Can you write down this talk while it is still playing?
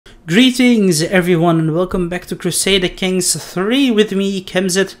Greetings everyone and welcome back to Crusader Kings 3 with me,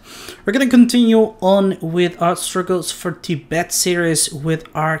 Kemzit. We're gonna continue on with our Struggles for Tibet series with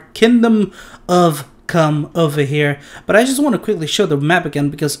our Kingdom of Come over here. But I just want to quickly show the map again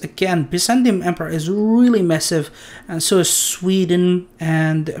because again, Byzantium Empire is really massive and so is Sweden,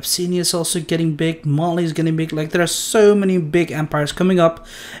 and Abyssinia is also getting big, Mali is getting big. Like, there are so many big empires coming up,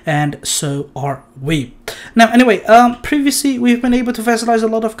 and so are we. Now anyway, previously we've been able to vassalize a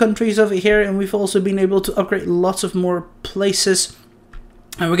lot of countries over here, and we've also been able to upgrade lots of more places,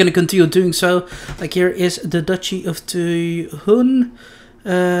 and we're going to continue doing so. Like, here is the Duchy of Tuhun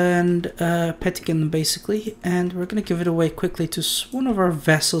and Petikin basically, and we're going to give it away quickly to one of our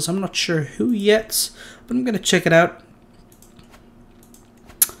vassals. I'm not sure who yet, but I'm going to check it out.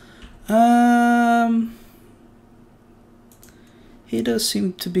 He does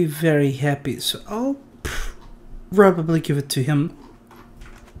seem to be very happy, so I'll probably give it to him.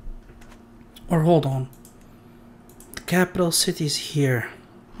 Or hold on, the capital city is here.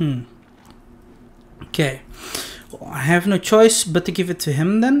 Okay, well, I have no choice but to give it to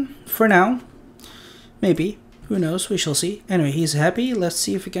him then, for now. Maybe, who knows, we shall see. Anyway, he's happy. Let's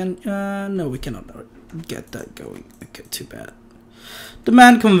see if we can, no, we cannot get that going. Okay, too bad.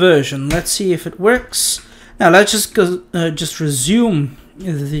 Demand conversion, let's see if it works. Now let's just go, just resume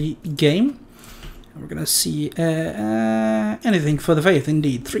the game. We're gonna see anything for the faith.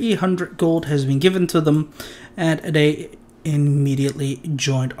 Indeed, 300 gold has been given to them, and they immediately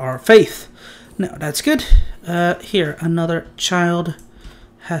joined our faith. Now that's good. Here, another child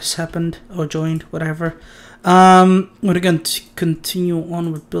has happened or joined, whatever. We're going to continue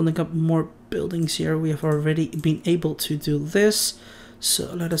on with building up more buildings here. We have already been able to do this,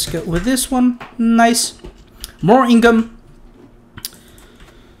 so let us go with this one. Nice, more income.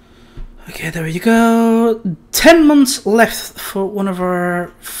 Okay, there you go. 10 months left for one of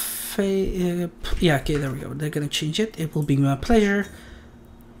our yeah, okay, there we go. They're gonna change it. It will be my pleasure.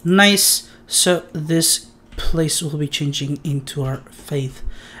 Nice. So this place will be changing into our faith,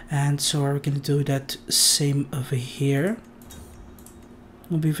 and so are we gonna do that same over here.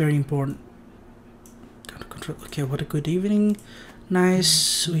 Will be very important. Gotta control. Okay, what a good evening.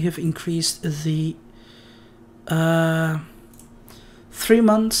 Nice. We have increased the 3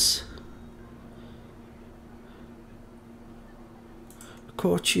 months.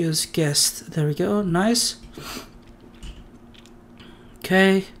 Courteous guest. There we go. Nice.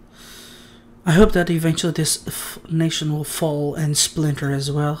 Okay. I hope that eventually this nation will fall and splinter as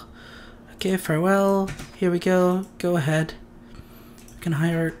well. Okay, farewell. Here we go. Go ahead. We can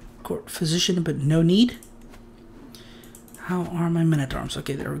hire a court physician, but no need. How are my men-at-arms?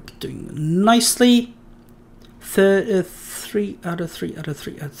 Okay, they're doing nicely. 3 out of 3 out of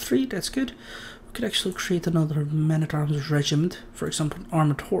 3 out of 3. That's good. We could actually create another men-at-arms regiment. For example,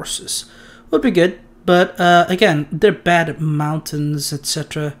 armored horses would be good. But again, they're bad at mountains,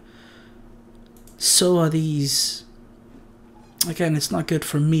 etc. So are these. Again, it's not good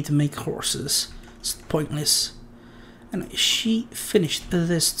for me to make horses. It's pointless. And she finished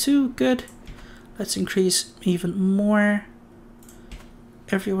this too. Good. Let's increase even more.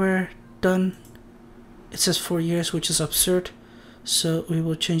 Everywhere. Done. It says 4 years, which is absurd. So we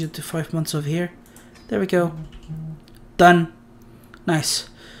will change it to 5 months over here. There we go. Done. Nice.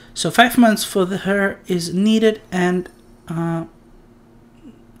 So 5 months for her is needed, and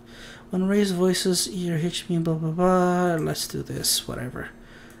when raised voices, either hit me, blah blah blah. Let's do this, whatever.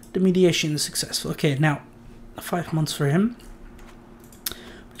 The mediation is successful. Okay, now 5 months for him.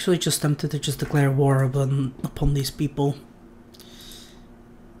 Actually, just tempted to just declare war upon these people.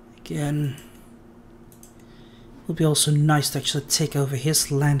 Again, it would be also nice to actually take over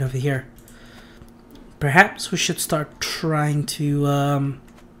his land over here. Perhaps we should start trying to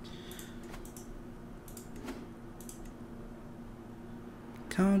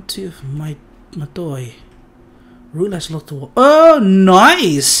County of Matoy. Rule has lot to. Oh,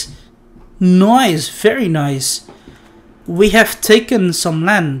 nice! Nice, very nice. We have taken some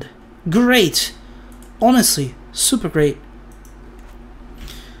land. Great. Honestly, super great.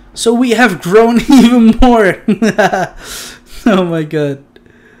 So we have grown even more. Oh my god.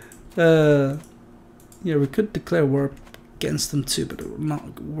 Yeah, we could declare war against them too, but it will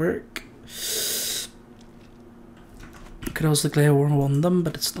not work. Could also declare war on them,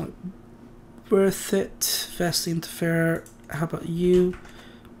 but it's not worth it. Vastly interfere. How about you?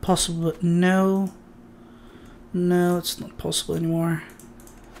 Possible, but no. No, it's not possible anymore.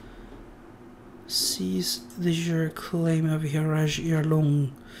 Seize the jure claim over here, Raj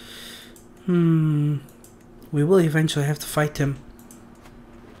Yarlong. We will eventually have to fight him.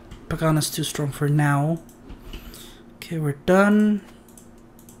 Pagana's too strong for now. Okay, we're done.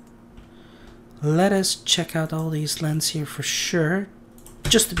 Let us check out all these lands here for sure.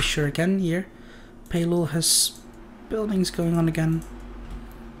 Just to be sure again here. Paylul has buildings going on again.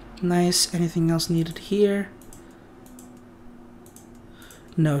 Nice. Anything else needed here?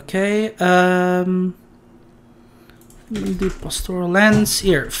 No, okay. We'll do pastoral lands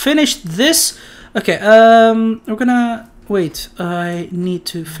here. Finished this. Okay, we're gonna wait. I need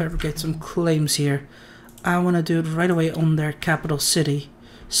to fabricate some claims here. I want to do it right away on their capital city,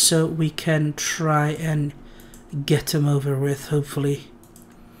 so we can try and get them over with, hopefully,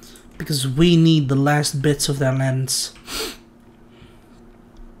 because we need the last bits of their lands.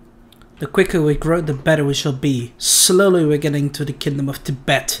 The quicker we grow, the better we shall be. Slowly we're getting to the Kingdom of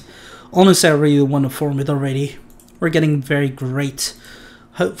Tibet. Honestly, I really want to form it already. We're getting very great.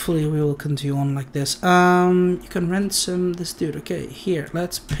 Hopefully we will continue on like this. You can ransom this dude. Okay, here,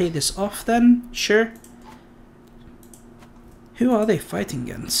 let's pay this off then. Sure. Who are they fighting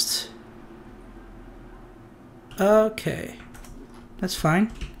against? Okay. That's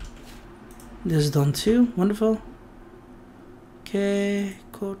fine. This is done too. Wonderful. Okay,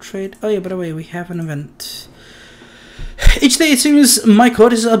 cool trade. Oh yeah, by the way, we have an event. Each day it seems my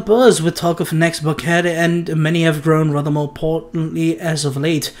court is abuzz with talk of next buckhead, and many have grown rather more importantly as of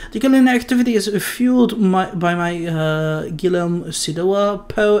late. The killing activity is fueled by my Guillaume Sidoa,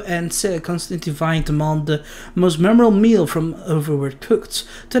 Poe, and Sir constantly vying to demand the most memorable meal from overward cooked.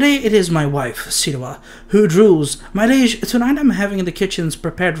 Today it is my wife, Sidoa, who drools. My liege, tonight I'm having in the kitchens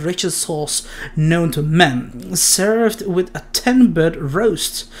prepared richest sauce known to men, served with a 10-bird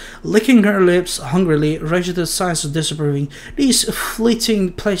roast. Licking her lips hungrily, Roger the signs of disapproving. These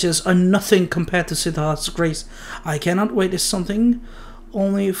fleeting pleasures are nothing compared to Siddharth's grace. I cannot wait is something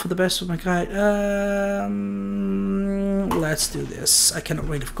only for the best of my guide. Let's do this. I cannot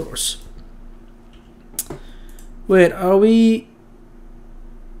wait, of course. Wait, are we...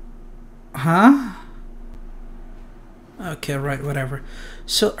 Huh? Okay, right, whatever.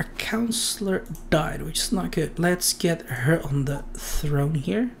 So our counselor died, which is not good. Let's get her on the throne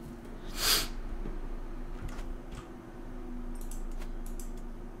here.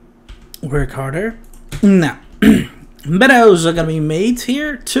 Work harder. Now, meadows are gonna be made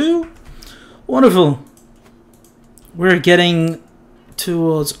here too. Wonderful. We're getting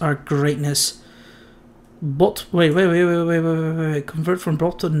towards our greatness. Wait. Convert from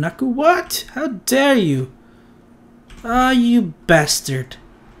bot to Naku? What? How dare you? Ah, you bastard.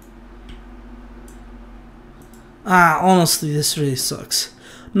 Honestly, this really sucks.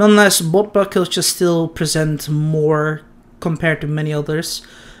 Nonetheless, bot buckles just still present more compared to many others.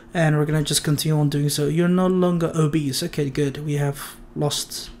 And we're gonna just continue on doing so. You're no longer obese. Okay, good. We have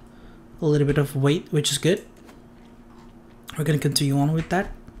lost a little bit of weight, which is good. We're gonna continue on with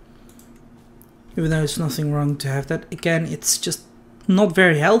that. Even though it's nothing wrong to have that. Again, it's just not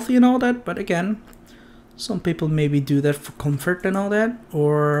very healthy and all that. But again, some people maybe do that for comfort and all that.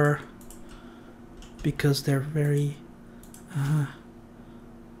 Or because they're very...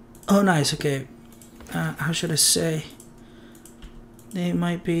 oh, nice. Okay. How should I say? They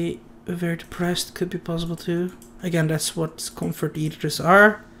might be very depressed, could be possible too. Again, that's what comfort eaters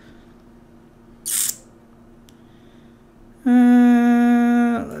are.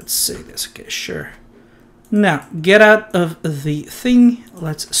 Let's say this. Okay, sure. Now, get out of the thing.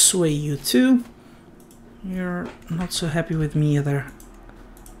 Let's sway you too. You're not so happy with me either,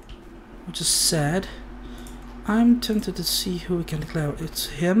 which is sad. I'm tempted to see who we can declare. It's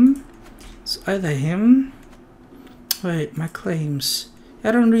him. It's either him. Wait, my claims. I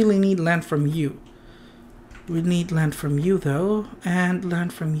don't really need land from you. We need land from you though, and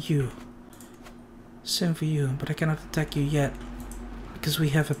land from you. Same for you, but I cannot attack you yet because we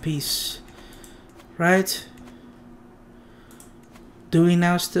have a peace, right? Do we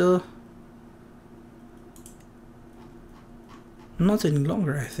now still? Not any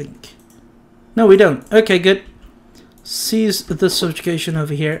longer, I think. No, we don't. Okay, good. Seize the subjugation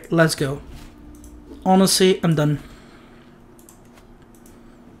over here. Let's go. Honestly, I'm done.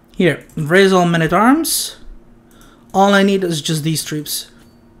 Here, raise all men-at-arms. All I need is just these troops.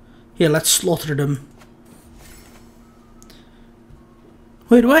 Here, let's slaughter them.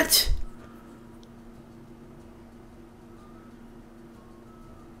 Wait, what?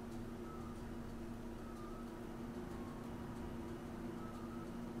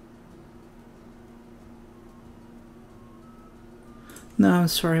 No, I'm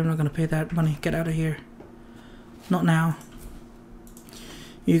sorry, I'm not gonna pay that money. Get out of here. Not now.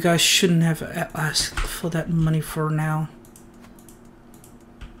 You guys shouldn't have asked for that money for now.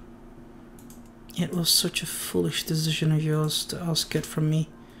 It was such a foolish decision of yours to ask it from me.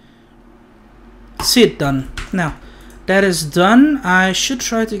 See it done. Now, That is done. I should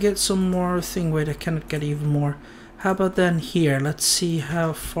try to get some more thing. Wait, I cannot get even more. How about then here? Let's see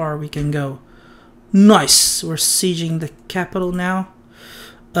how far we can go. Nice! We're sieging the capital now.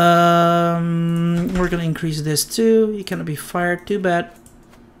 We're gonna increase this too. You cannot be fired. Too bad.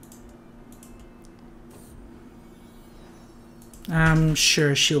 I'm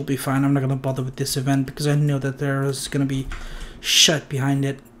sure she'll be fine. I'm not gonna bother with this event because I know that there is gonna be shit behind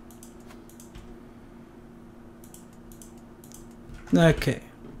it. Okay,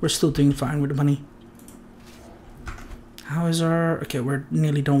 we're still doing fine with the money. How is our... Okay, we're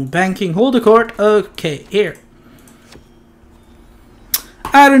nearly done banking. Hold the court. Okay, here.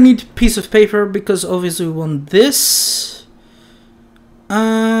 I don't need a piece of paper because obviously we want this.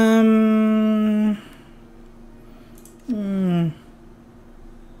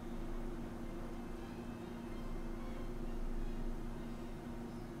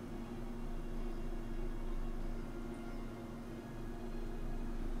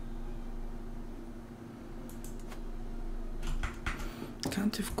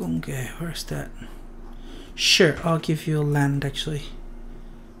 Countive Gonge, where's that? Sure, I'll give you a land actually.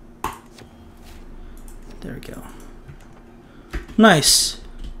 There we go. Nice.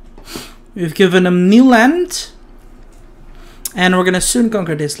 We've given them new land. And we're gonna soon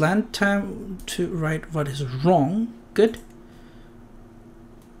conquer this land. Time to write what is wrong. Good.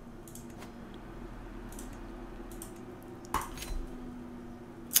 I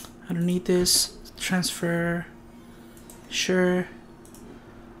don't need this. Transfer. Sure.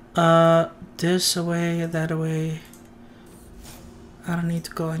 This away, that away. I don't need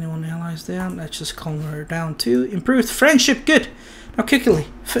to call anyone allies down. Let's just calm her down too. Improved friendship, good. Now quickly,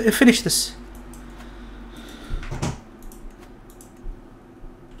 finish this.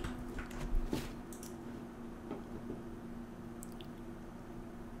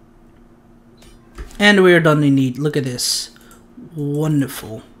 And we're done indeed. Look at this.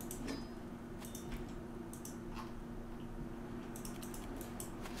 Wonderful.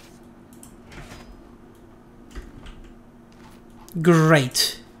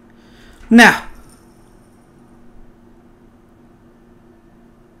 Great. Now,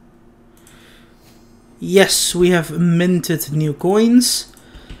 yes, we have minted new coins,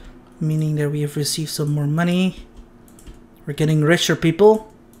 meaning that we have received some more money. We're getting richer,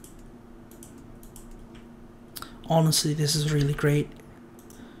 people. Honestly, this is really great.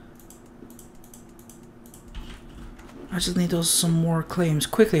 I just need some more claims.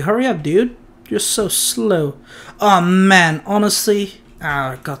 Quickly, hurry up, dude. You're so slow. Oh man, honestly.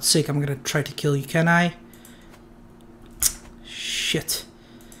 Ah, God's sake, I'm gonna try to kill you, can I? Shit.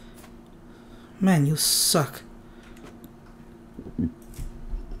 Man, you suck.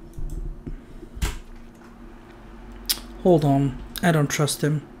 Hold on, I don't trust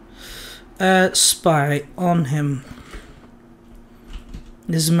him. Spy on him.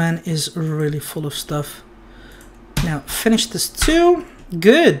 This man is really full of stuff. Now, finish this too.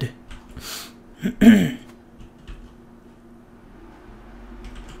 Good.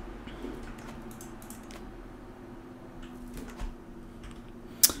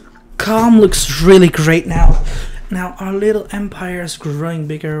 Calm looks really great now. Now our little empire is growing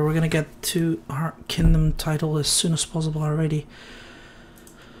bigger. We're gonna get to our kingdom title as soon as possible already.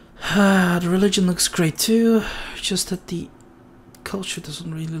 The religion looks great too, just that the culture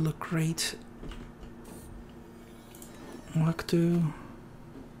doesn't really look great. Waktu.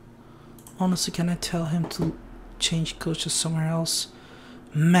 Honestly, can I tell him to change culture somewhere else?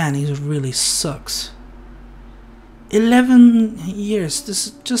 Man, he really sucks. 11 years, this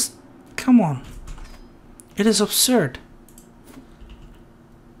is just... Come on. It is absurd.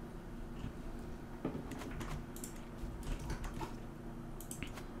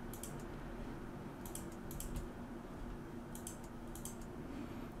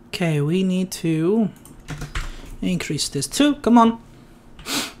 Okay, we need to increase this too. Come on.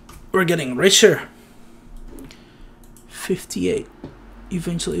 We're getting richer. 58.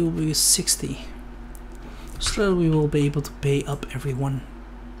 Eventually it will be 60. Slowly we will be able to pay up everyone.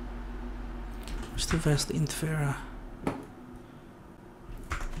 Where's the vast Intfera?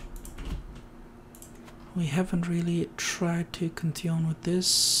 We haven't really tried to continue on with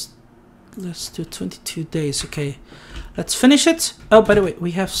this. Let's do 22 days. Okay, let's finish it. Oh, by the way,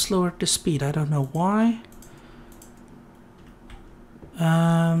 we have slower the speed. I don't know why.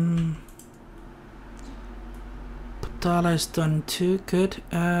 Patala is done too. Good.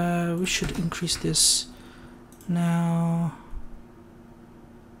 We should increase this now.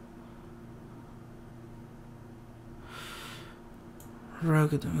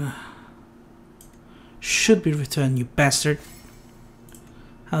 Rugged. Should be returned, you bastard.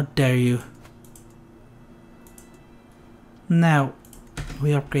 How dare you. Now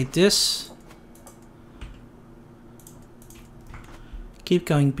we upgrade this. Keep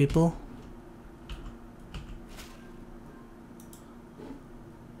going, people.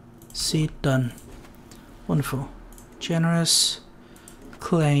 See it done. Wonderful. Generous.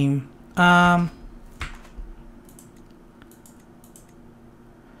 Claim. Honestly,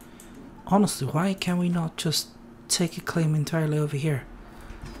 why can we not just take a claim entirely over here?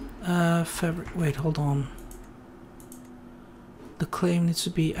 Fabric. Wait, hold on. The claim needs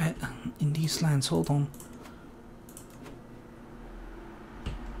to be in these lands. Hold on.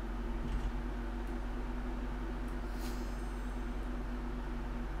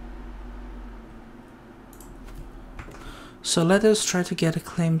 So let us try to get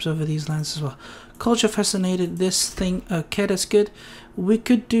claims over these lands as well. Culture fascinated this thing. Okay, that's good. We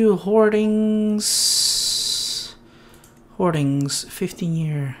could do hoardings. Hoardings, 15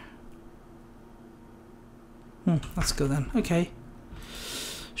 year. Let's go then. Okay.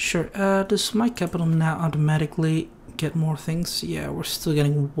 Sure. Does my capital now automatically get more things? Yeah, we're still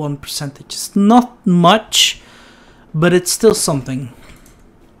getting 1%. It's not much, but it's still something.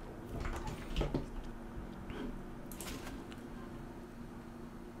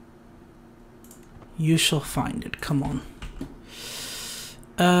 You shall find it. Come on.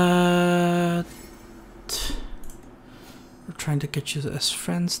 We're trying to get you as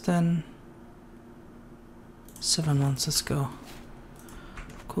friends then. 7 months. Let's go.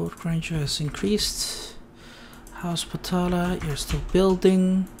 Court Ranger has increased. House Patala, you're still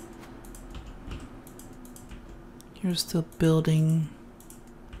building. You're still building.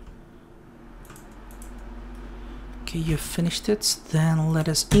 Okay, you finished it. Then let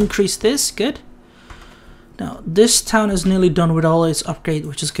us increase this. Good. Now, this town is nearly done with all its upgrade,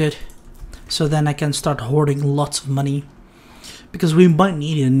 which is good. So then I can start hoarding lots of money. Because we might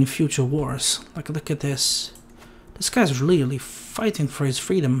need it in future wars. Like, look at this. This guy's really fighting for his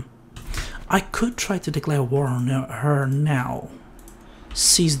freedom. I could try to declare war on her now.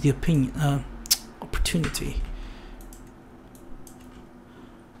 Seize the opportunity.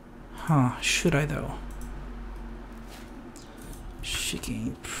 Huh, should I though? She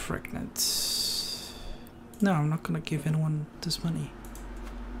getting pregnant. No, I'm not gonna give anyone this money.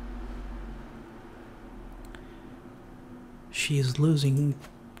 She is losing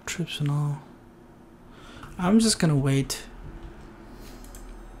trips and all. I'm just gonna wait.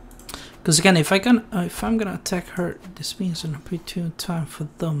 Because again, if I'm gonna attack her, this means an opportune time for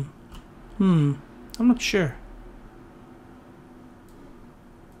them. I'm not sure.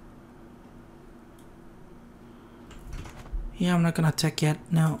 Yeah, I'm not gonna attack yet.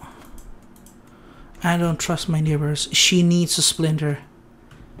 No. I don't trust my neighbors. She needs a splinter.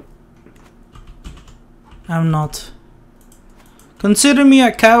 I'm not. Consider me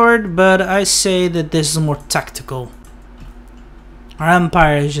a coward, but I say that this is more tactical. Our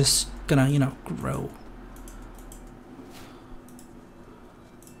empire is just gonna, you know, grow.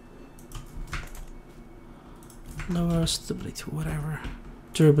 Lower stability, whatever.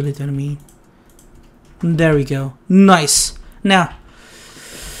 Durability, I mean. There we go. Nice. Now.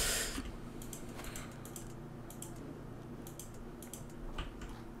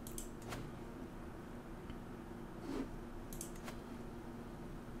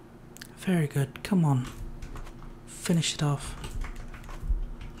 Very good. Come on. Finish it off.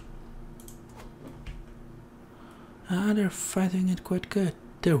 Ah, they're fighting it quite good.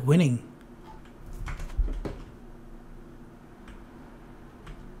 They're winning.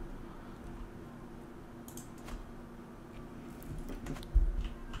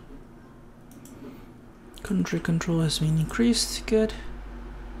 Country control has been increased. Good.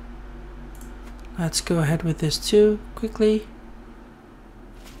 Let's go ahead with this too, quickly.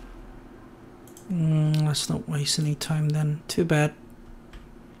 Let's not waste any time then. Too bad.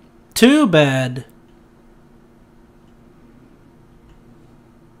 Too bad.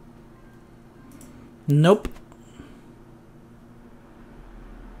 Nope.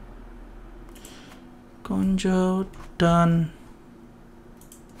 Gonjo, done.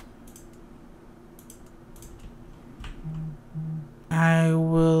 I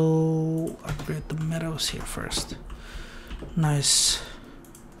will upgrade the meadows here first. Nice.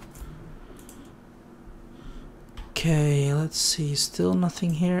 Okay, let's see. Still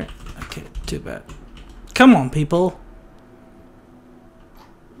nothing here. Okay, too bad. Come on, people.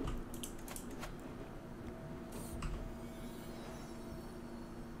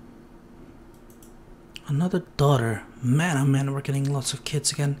 Another daughter. Man, oh man, we're getting lots of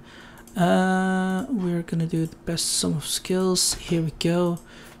kids again. We're gonna do the best sum of skills. Here we go.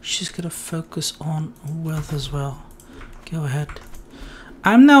 She's gonna focus on wealth as well. Go ahead.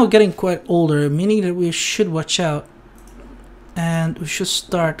 I'm now getting quite older, meaning that we should watch out. and we should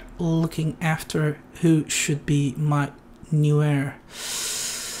start looking after who should be my new heir.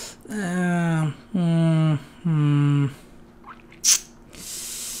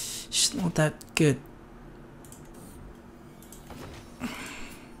 She's not that good.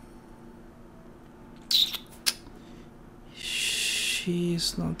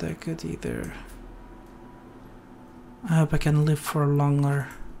 She's not that good either. I hope I can live for longer.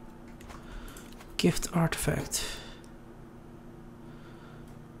 Gift artifact.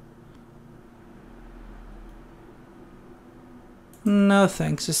 No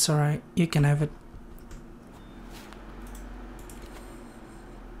thanks, it's alright. You can have it.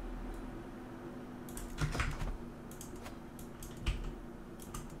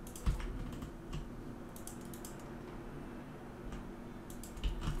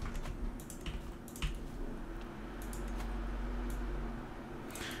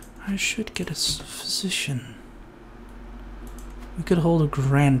 I should get a physician. We could hold a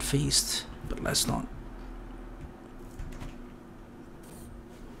grand feast, but let's not.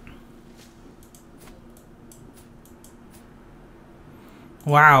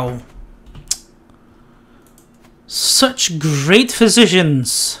 Wow. Such great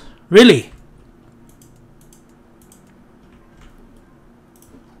physicians. Really.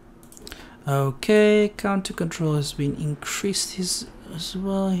 Okay, counter control has been increased as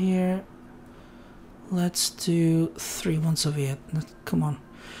well here. Let's do 3 months of it. Come on.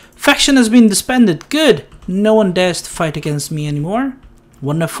 Faction has been disbanded. Good. No one dares to fight against me anymore.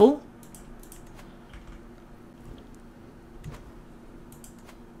 Wonderful.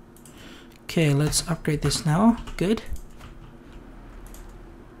 Okay, let's upgrade this now. Good.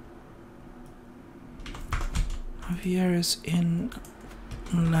 Javier is in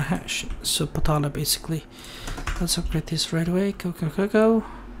Lahash, so Patala basically. Let's upgrade this right away. Go, go, go, go.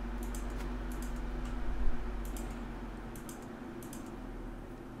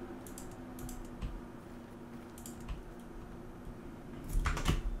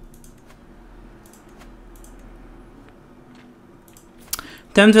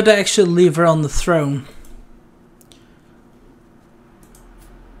 Tempted to actually leave her on the throne.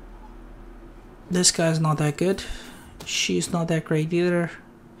 This guy's not that good. She's not that great either.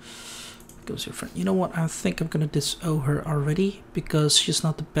 Goes your friend. You know what? I think I'm gonna disown her already because she's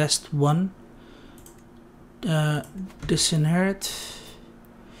not the best one. Disinherit.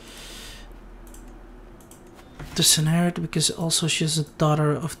 Disinherit because also she's a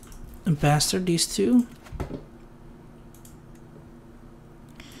daughter of a bastard. These two.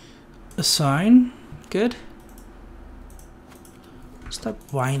 Assign. Good. Stop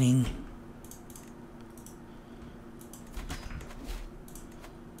whining.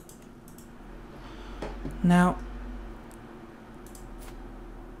 Now,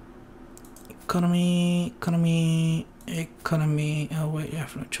 economy. Oh wait, I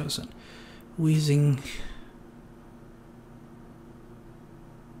have not chosen. Wheezing.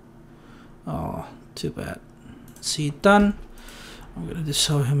 Oh, too bad. See, done. I'm gonna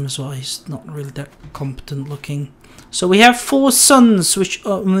disown him as well. He's not really that competent looking. So we have 4 sons, which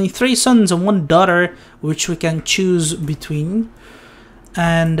only 3 sons and 1 daughter, which we can choose between.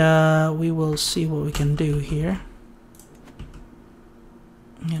 And we will see what we can do here.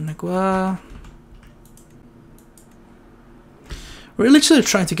 We're literally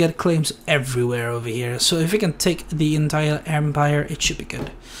trying to get claims everywhere over here. So if we can take the entire empire, it should be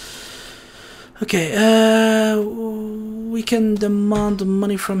good. Okay, we can demand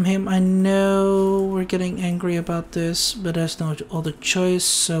money from him. I know we're getting angry about this, but there's no other choice.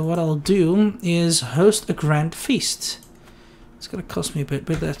 So what I'll do is host a grand feast. It's gonna cost me a bit,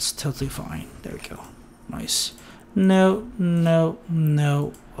 but that's totally fine. There we go. Nice. No, no,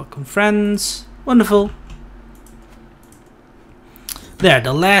 no. Welcome, friends. Wonderful. There,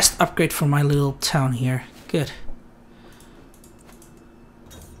 the last upgrade for my little town here. Good.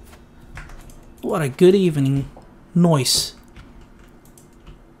 What a good evening. Noise.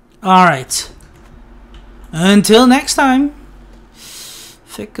 Alright. Until next time.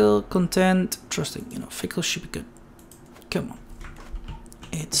 Fickle, content, trusting. You know, fickle should be good. Come on.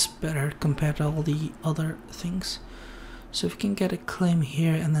 It's better compared to all the other things. So if we can get a claim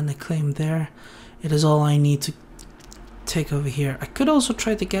here and then a claim there, it is all I need to take over here. I could also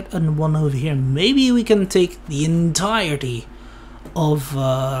try to get one over here. Maybe we can take the entirety of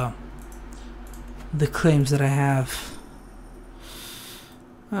the claims that I have.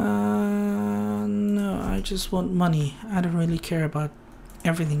 No, I just want money. I don't really care about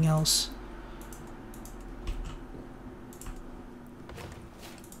everything else.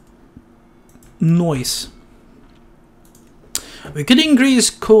 Noise. We could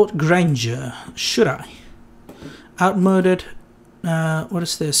increase court grandeur. Should I? Outmoded. What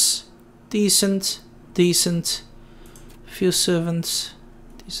is this? Decent, decent. Few servants.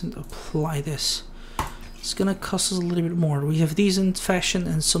 Decent. Apply this. It's gonna cost us a little bit more. We have decent fashion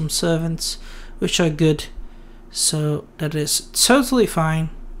and some servants, which are good. So that is totally fine.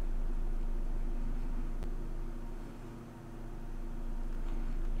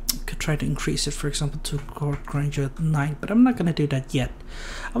 Could try to increase it, for example, to court granger at 9, but I'm not gonna do that yet.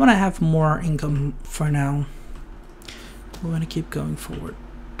 I wanna have more income for now. We wanna keep going forward.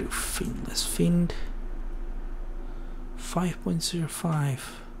 Do fiendless fiend. 5.05.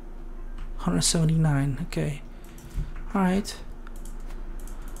 179. Okay. All right.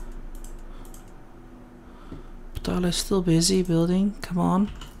 Patala is still busy building. Come on.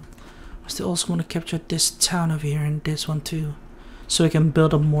 I still also want to capture this town over here and this one too, so we can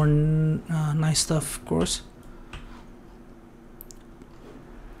build up more nice stuff, of course.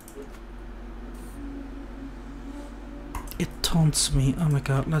 It taunts me. Oh my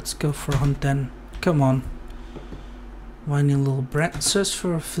god. Let's go for a hunt then. Come on. Whiny little brat. Search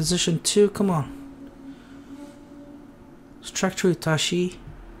for a physician too. Come on. Structure Itachi.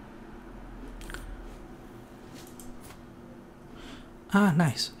 Ah,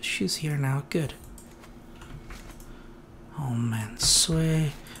 nice. She's here now. Good. Oh man,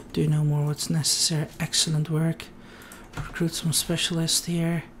 sway. Do no more what's necessary. Excellent work. Recruit some specialists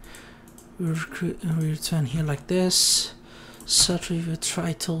here. We return here like this. Search review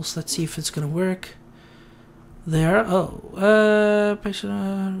titles. Let's see if it's gonna work. There. Oh,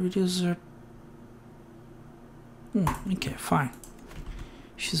 patient reducer. Okay, fine.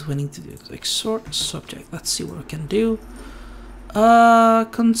 She's willing to do it. Exhort subject. Let's see what we can do.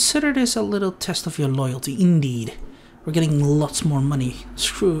 Consider this a little test of your loyalty. Indeed. We're getting lots more money.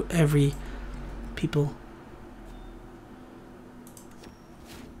 Screw every people.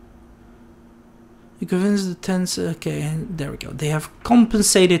 You convince the tents. Okay, and there we go. They have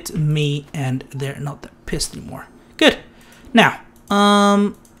compensated me and they're not that pissed anymore. Good. Now,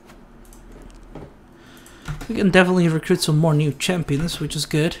 we can definitely recruit some more new champions, which is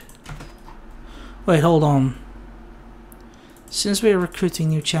good. Wait, hold on. Since we are recruiting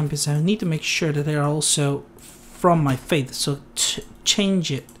new champions, I need to make sure that they are also from my faith. So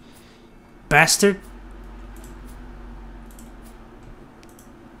change it, bastard.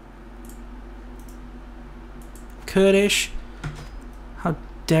 Kurdish. How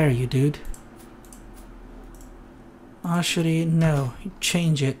dare you, dude? Ashuri, no. You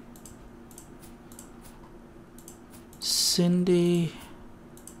change it. Cindy.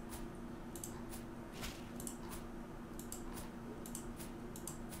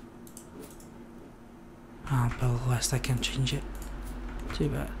 Ah, but last I can change it. Too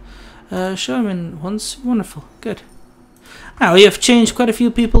bad. Show him in once. Wonderful. Good. Now we have changed quite a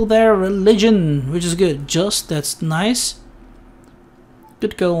few people there. Religion, which is good. Just, that's nice.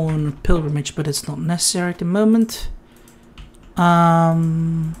 Could go on a pilgrimage, but it's not necessary at the moment.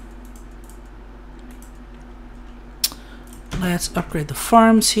 Let's upgrade the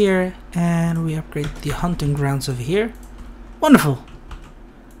farms here, and we upgrade the hunting grounds over here. Wonderful.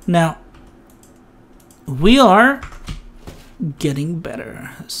 Now we are getting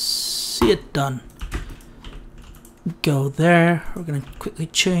better. See it done. Go there. We're gonna quickly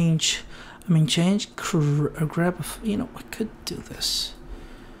change. Grab a. You know, I could do this.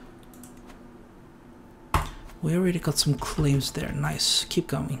 We already got some claims there. Nice. Keep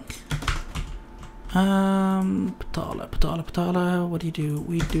going. Patala. What do you do?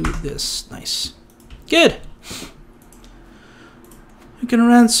 We do this. Nice. Good. We can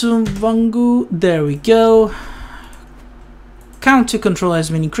ransom Vangu. There we go. Counter control has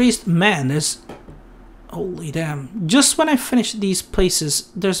been increased. Man, there's... Holy damn. Just when I finish these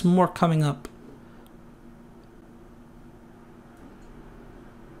places, there's more coming up.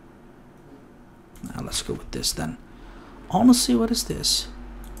 Now let's go with this then. Honestly, what is this?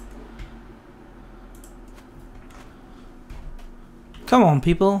 Come on,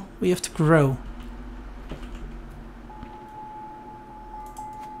 people. We have to grow.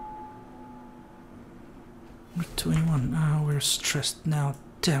 We're 21. Ah, we're stressed now.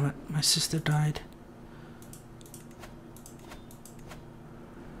 Damn it, my sister died.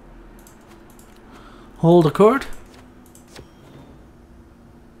 Hold the court.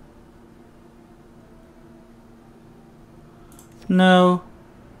 No.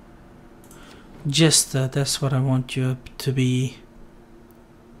 Just that's what I want you to be.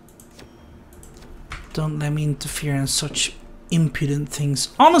 Don't let me interfere in such impudent things.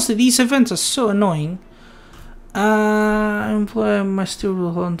 Honestly, these events are so annoying. Employ my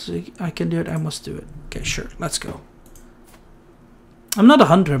steward hunt. I can do it. I must do it. Okay, sure. Let's go. I'm not a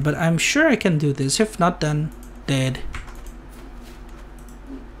hunter, but I'm sure I can do this. If not, then dead.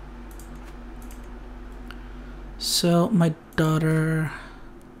 So my daughter,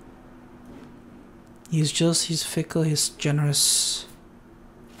 he's fickle, he's generous.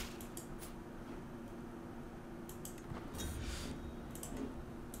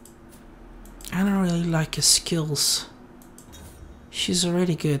 I don't really like his skills. She's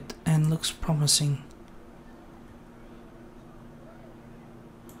already good and looks promising.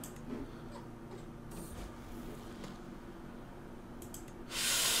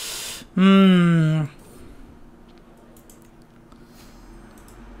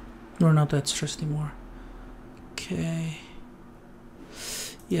 We're not that stressed anymore. Okay.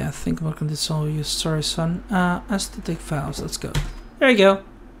 Yeah, I think I'm not gonna dissolve you. Sorry, son. As to take vows. Let's go. There you go.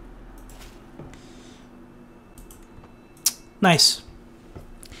 Nice.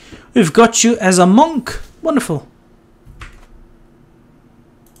 We've got you as a monk. Wonderful.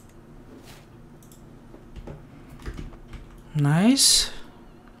 Nice.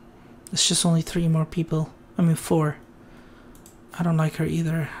 It's just only 3 more people. I mean 4. I don't like her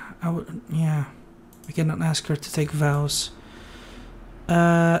either. Yeah. We cannot ask her to take vows.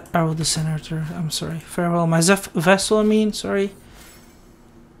 I will the senator. I'm sorry. Farewell, my vessel. I mean, sorry.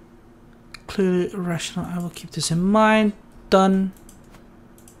 Clearly rational. I will keep this in mind. Done.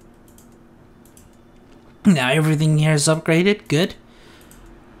 Now everything here is upgraded. Good.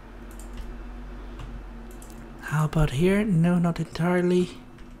 How about here? No, not entirely.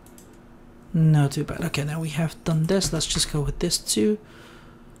 No, too bad. Okay, now we have done this. Let's just go with this too.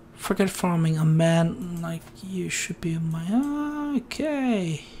 Forget farming. A man like you should be my...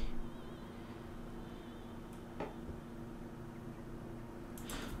 Okay.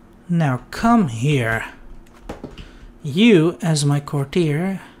 Now come here. You, as my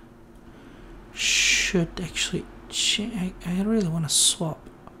courtier, should actually... I really want to swap.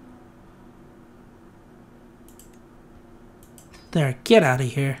 There, get out of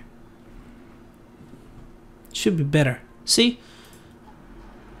here. Should be better. See?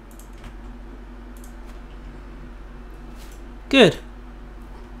 Good.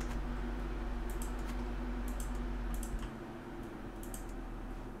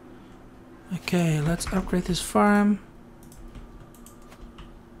 Okay, let's upgrade this farm.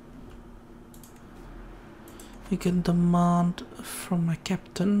 You can demand from my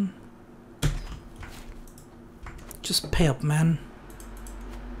captain. Just pay up, man.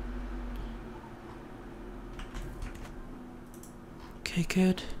 Okay,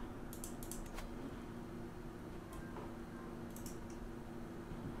 good.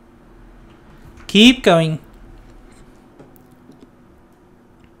 Keep going.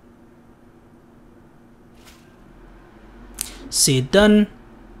 See it done.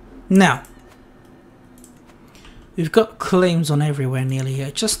 Now, we've got claims on everywhere nearly.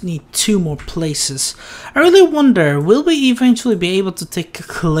 I just need 2 more places. I really wonder, will we eventually be able to take a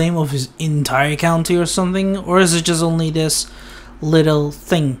claim of his entire county or something? Or is it just only this little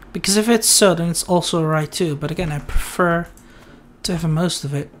thing? Because if it's so, then it's also right too. But again, I prefer to have most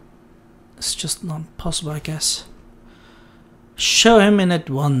of it. It's just not possible, I guess. Show him in at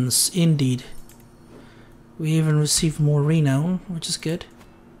once, indeed. We even received more renown, which is good.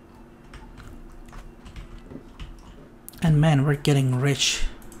 And man, we're getting rich.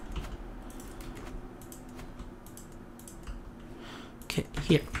 Okay,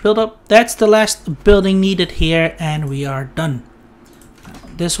 here, build up. That's the last building needed here, and we are done.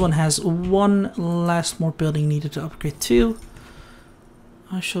 This one has 1 last more building needed to upgrade to.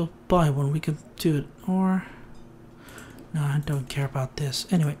 I shall buy one. We can do it. Or... no, I don't care about this.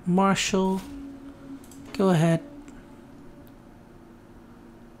 Anyway, Marshall, go ahead.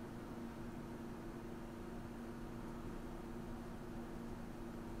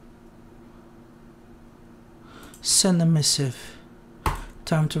 Send a missive.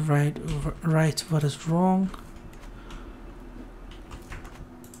 Time to write what is wrong.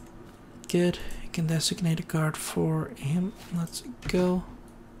 Good. You can designate a guard for him. Let's go.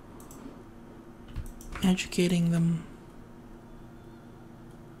 Educating them.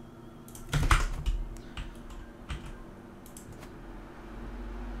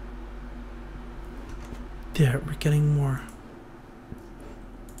 There, we're getting more.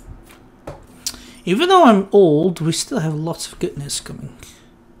 Even though I'm old, we still have lots of goodness coming.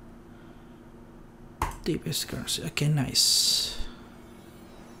 Deepest currency. Okay, nice.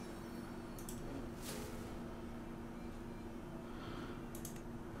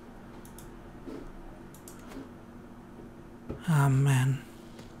 Ah, man.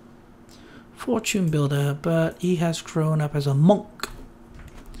 Fortune builder, but he has grown up as a monk.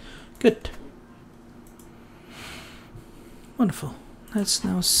 Good. Wonderful. Let's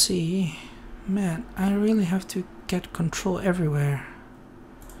now see. Man, I really have to get control everywhere.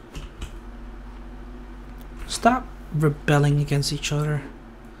 stop rebelling against each other.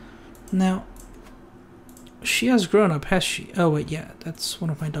 Now, she has grown up, has she? Oh wait, yeah, that's one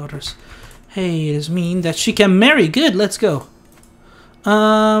of my daughters. Hey, does mean that she can marry. Good, let's go.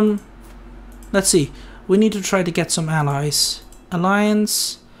 Let's see. We need to try to get some allies.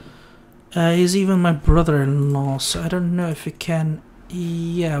 Alliance. He's even my brother-in-law, so I don't know if we can.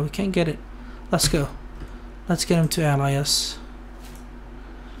 Yeah, we can get it. Let's go. Let's get him to ally us.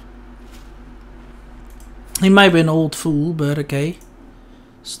 He might be an old fool, but okay.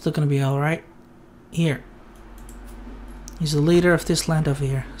 Still gonna be alright. Here. He's the leader of this land over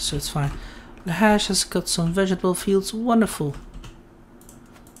here, so it's fine. The hash has got some vegetable fields. Wonderful.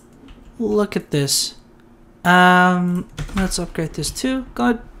 Look at this. Let's upgrade this too.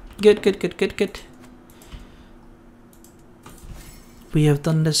 Good. Good. We have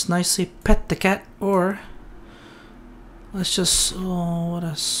done this nicely. Pet the cat, or let's just, oh, what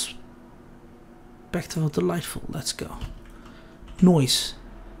a spectacle, delightful. Let's go. Noise.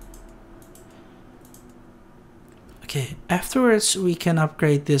 Okay, afterwards we can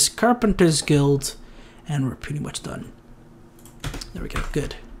upgrade this Carpenter's Guild and we're pretty much done. There we go,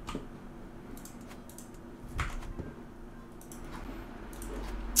 good.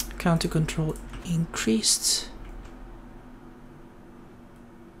 Counter control increased.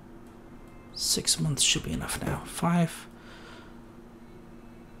 6 months should be enough now. 5.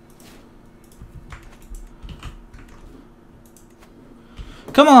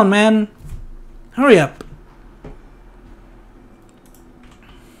 Come on, man. Hurry up.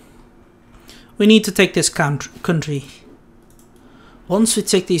 We need to take this country. Once we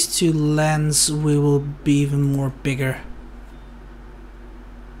take these 2 lands, we will be even more bigger.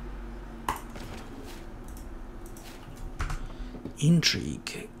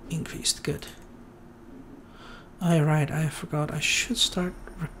 Intrigue increased, good. Alright, I forgot. I should start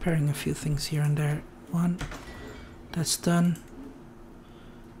repairing a few things here and there. 1, that's done.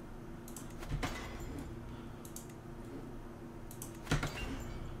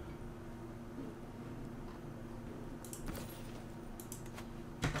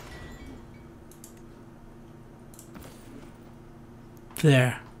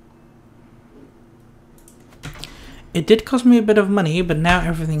 There. It did cost me a bit of money, but now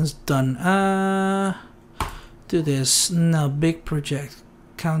everything's done. Do this. No, big project.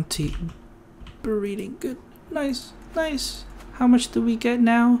 County breeding. Good. Nice. Nice. How much do we get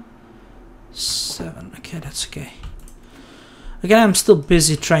now? 7. Okay, that's okay. Again, I'm still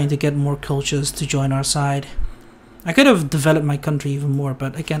busy trying to get more cultures to join our side. I could have developed my country even more,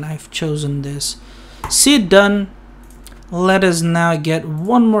 but again, I've chosen this. See it done. Let us now get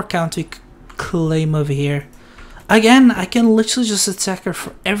one more county claim over here. Again, I can literally just attack her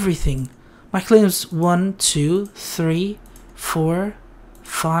for everything. My claims 1, 2, 3, 4,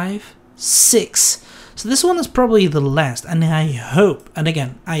 5, 6. So this one is probably the last, and I hope, and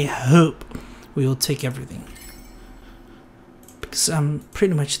again, I hope we will take everything. Because I'm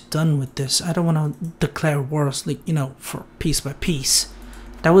pretty much done with this. I don't want to declare wars, like, you know, for piece by piece.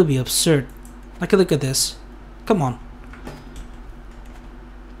 That would be absurd. Like, look at this. Come on.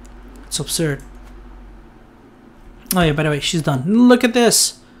 It's absurd. Oh yeah, by the way, she's done. Look at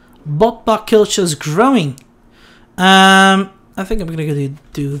this. Botbot culture is growing. I think I'm gonna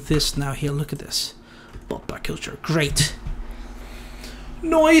do this now here. Look at this. Botbot culture. Great.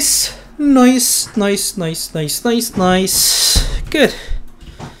 Nice. Nice. Nice. Nice. Nice. Nice. Nice. Good.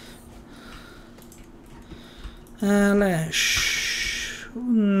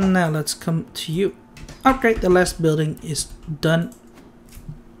 Now let's come to you. Okay, the last building is done.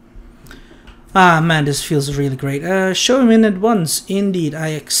 Ah man, this feels really great. Show him in at once. Indeed, I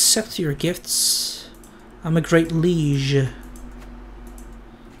accept your gifts. I'm a great liege.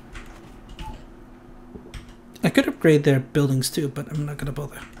 I could upgrade their buildings too, but I'm not gonna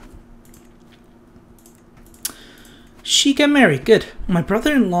bother. She can marry. Good. My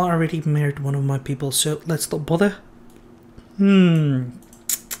brother-in-law already married one of my people, so let's not bother.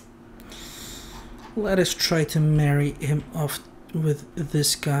 Let us try to marry him off with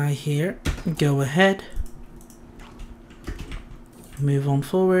this guy here. Go ahead. Move on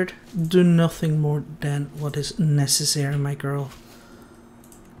forward. Do nothing more than what is necessary, my girl.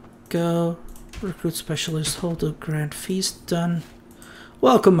 Go. Recruit specialist. Hold a grand feast. Done.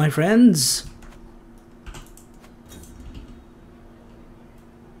 Welcome, my friends.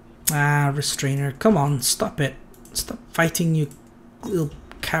 Ah, restrainer. Come on, stop it. Stop fighting, you little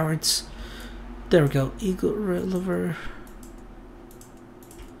cowards. There we go. Eagle Reliever.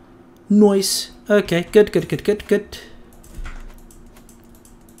 Noise. Okay, good.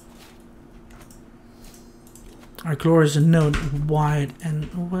 Our glory is known wide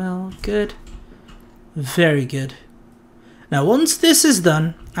and well. Good. Very good. Now once this is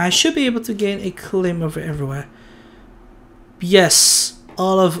done, I should be able to gain a claim over everywhere. Yes,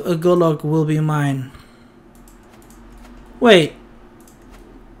 all of Golog will be mine. Wait.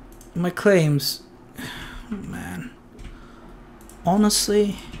 My claims. Oh, man.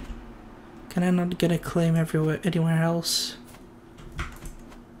 Honestly, can I not get a claim anywhere else?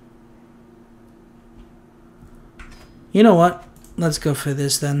 You know what? Let's go for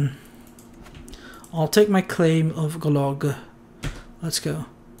this then. I'll take my claim of Golog. Let's go.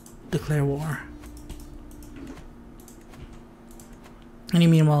 Declare war. And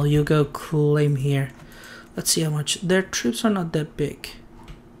meanwhile, you go claim here. Let's see how much. Their troops are not that big.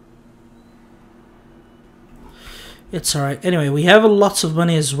 It's alright. Anyway, we have lots of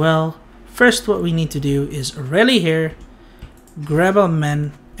money as well. First, what we need to do is rally here, grab our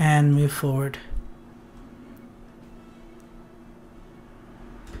men, and move forward.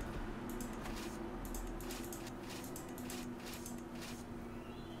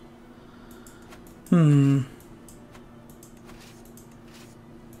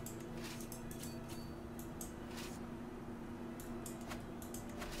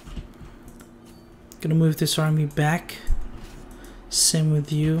 Gonna move this army back. Same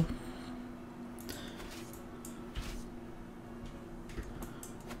with you.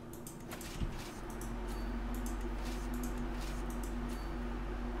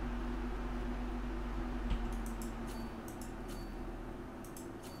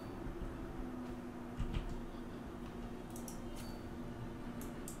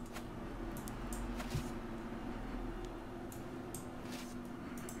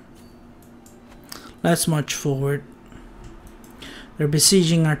 Let's march forward. They're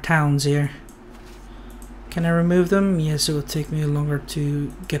besieging our towns here. Can I remove them? Yes, it will take me longer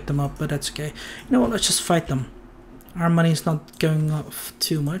to get them up, but that's okay. You know what, let's just fight them. Our money's not going up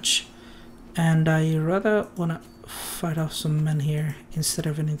too much. And I rather want to fight off some men here instead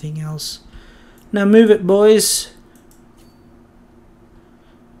of anything else. Now move it, boys.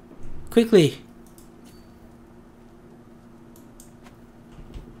 Quickly.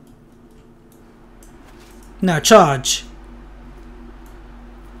 Now charge.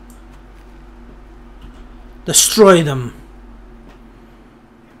 Destroy them.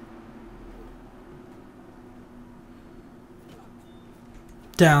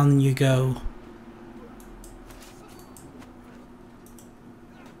 Down you go.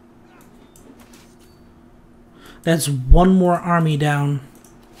 That's one more army down.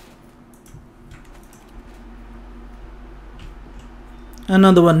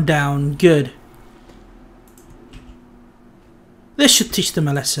 Another one down. Good. This should teach them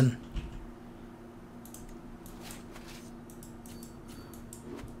a lesson.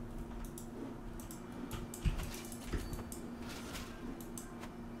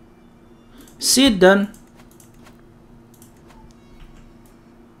 See it done.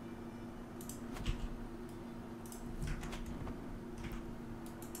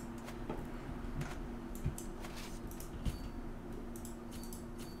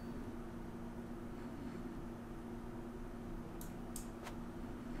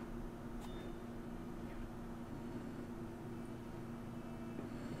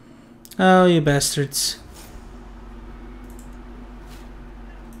 Oh, you bastards.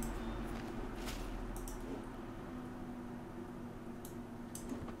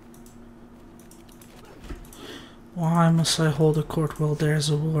 Why must I hold a court while there's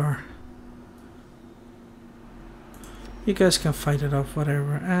a war? You guys can fight it off,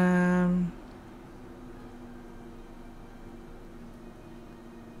 whatever.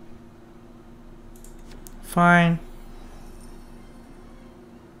 Fine.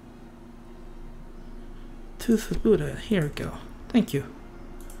 Tooth of Buddha. Here we go. Thank you.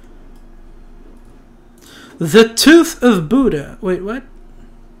 The Tooth of Buddha. Wait, what?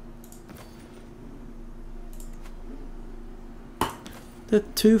 The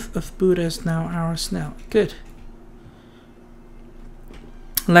Tooth of Buddha is now ours now. Good.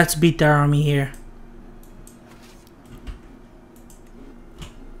 Let's beat their army here.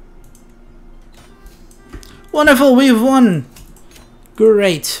 Wonderful, we've won!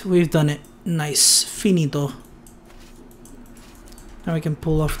 Great, we've done it. Nice. Finito. Now we can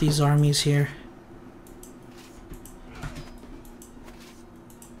pull off these armies here.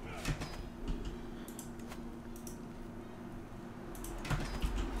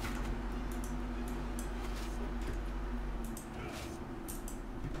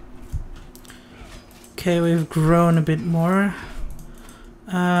 Okay, we've grown a bit more.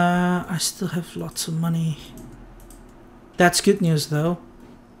 I still have lots of money. That's good news though,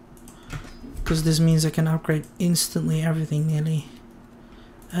 because this means I can upgrade instantly everything nearly.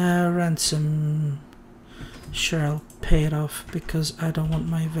 Ransom. Sure, I'll pay it off because I don't want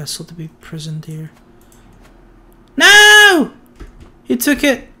my vessel to be imprisoned here. No! He took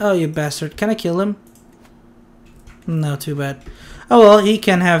it! Oh, you bastard. Can I kill him? No, too bad. Oh well, he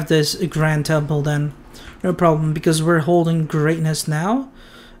can have this grand temple then. No problem, because we're holding greatness now.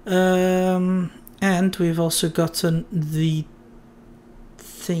 And we've also gotten the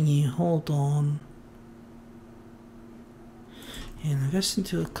thingy. Hold on. Invest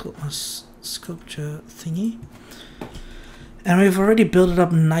into a sculpture thingy. And we've already built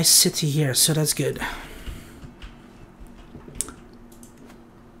up a nice city here, so that's good.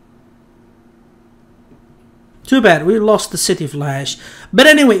 Too bad, we lost the city of Lash. But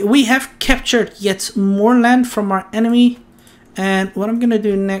anyway, we have captured yet more land from our enemy. And what I'm gonna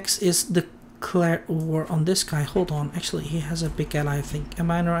do next is declare war on this guy. Hold on, actually he has a big ally, I think. Am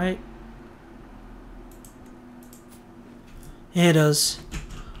I right? It does.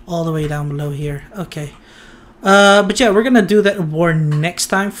 All the way down below here. Okay. But yeah, we're gonna do that war next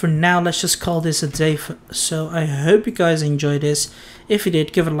time. For now, let's just call this a day. So I hope you guys enjoyed this. If you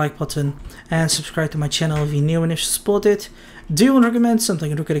did, give it a like button and subscribe to my channel if you're new and if you support it. Do you want to recommend something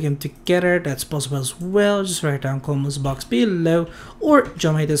to look at a game together? That's possible as well. Just write down comments box below or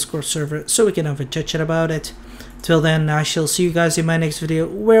join my Discord server so we can have a chat about it. Till then, I shall see you guys in my next video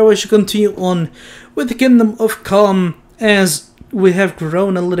where we shall continue on with the Kingdom of Calm as we have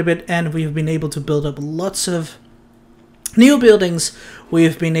grown a little bit and we've been able to build up lots of new buildings.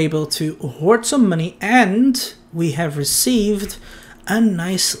 We've been able to hoard some money and we have received a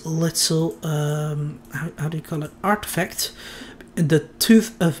nice little how do you call it, artifact, the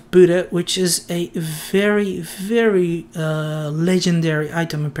Tooth of Buddha, which is a very legendary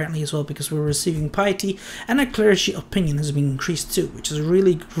item apparently as well, because we're receiving piety and our clergy opinion has been increased too, which is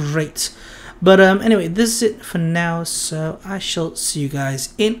really great. But anyway, this is it for now, so I shall see you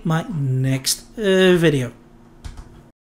guys in my next video.